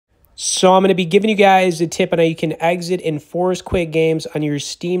So I'm going to be giving you guys a tip on how you can exit and force quit games on your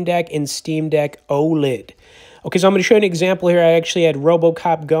Steam Deck and Steam Deck OLED. Okay, so I'm going to show you an example here. I actually had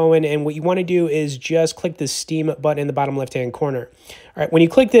RoboCop going, and what you want to do is just click the Steam button in the bottom left-hand corner. All right, when you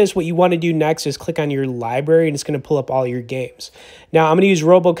click this, what you want to do next is click on your library, and it's going to pull up all your games. Now, I'm going to use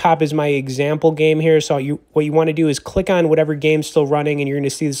RoboCop as my example game here, so what you want to do is click on whatever game's still running, and you're going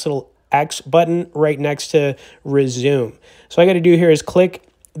to see this little X button right next to resume. So all I got to do here is click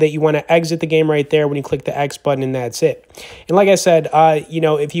that you want to exit the game right there when you click the X button, and that's it. And like I said,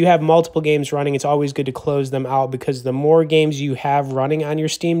 if you have multiple games running, it's always good to close them out, because the more games you have running on your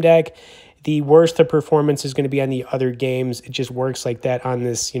Steam Deck, the worse the performance is going to be on the other games. It just works like that on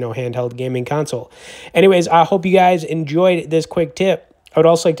this, handheld gaming console. Anyways, I hope you guys enjoyed this quick tip. I would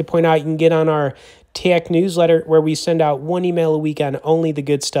also like to point out you can get on our tech newsletter, where we send out one email a week on only the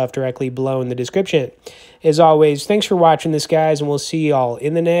good stuff directly below in the description. As always, thanks for watching this, guys, and we'll see y'all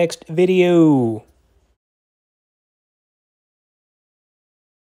in the next video.